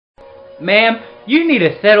Ma'am, you need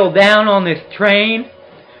to settle down on this train.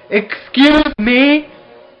 Excuse me?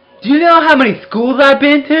 Do you know how many schools I've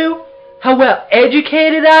been to? How well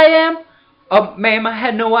educated I am? Oh, ma'am, I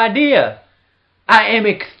had no idea. I am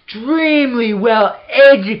extremely well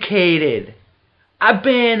educated. I've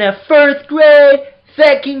been in first grade,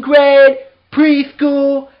 second grade,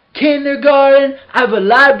 preschool, kindergarten. I have a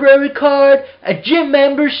library card, a gym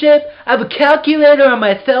membership. I have a calculator on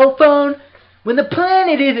my cell phone. When the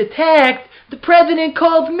planet is attacked, the president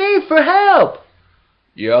calls me for help.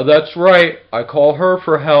 Yeah, that's right. I call her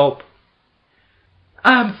for help.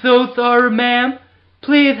 I'm so sorry, ma'am.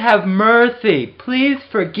 Please have mercy. Please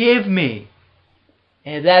forgive me.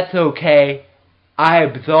 If that's okay, I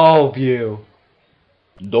absolve you.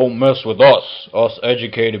 Don't mess with us. Us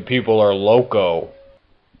educated people are loco.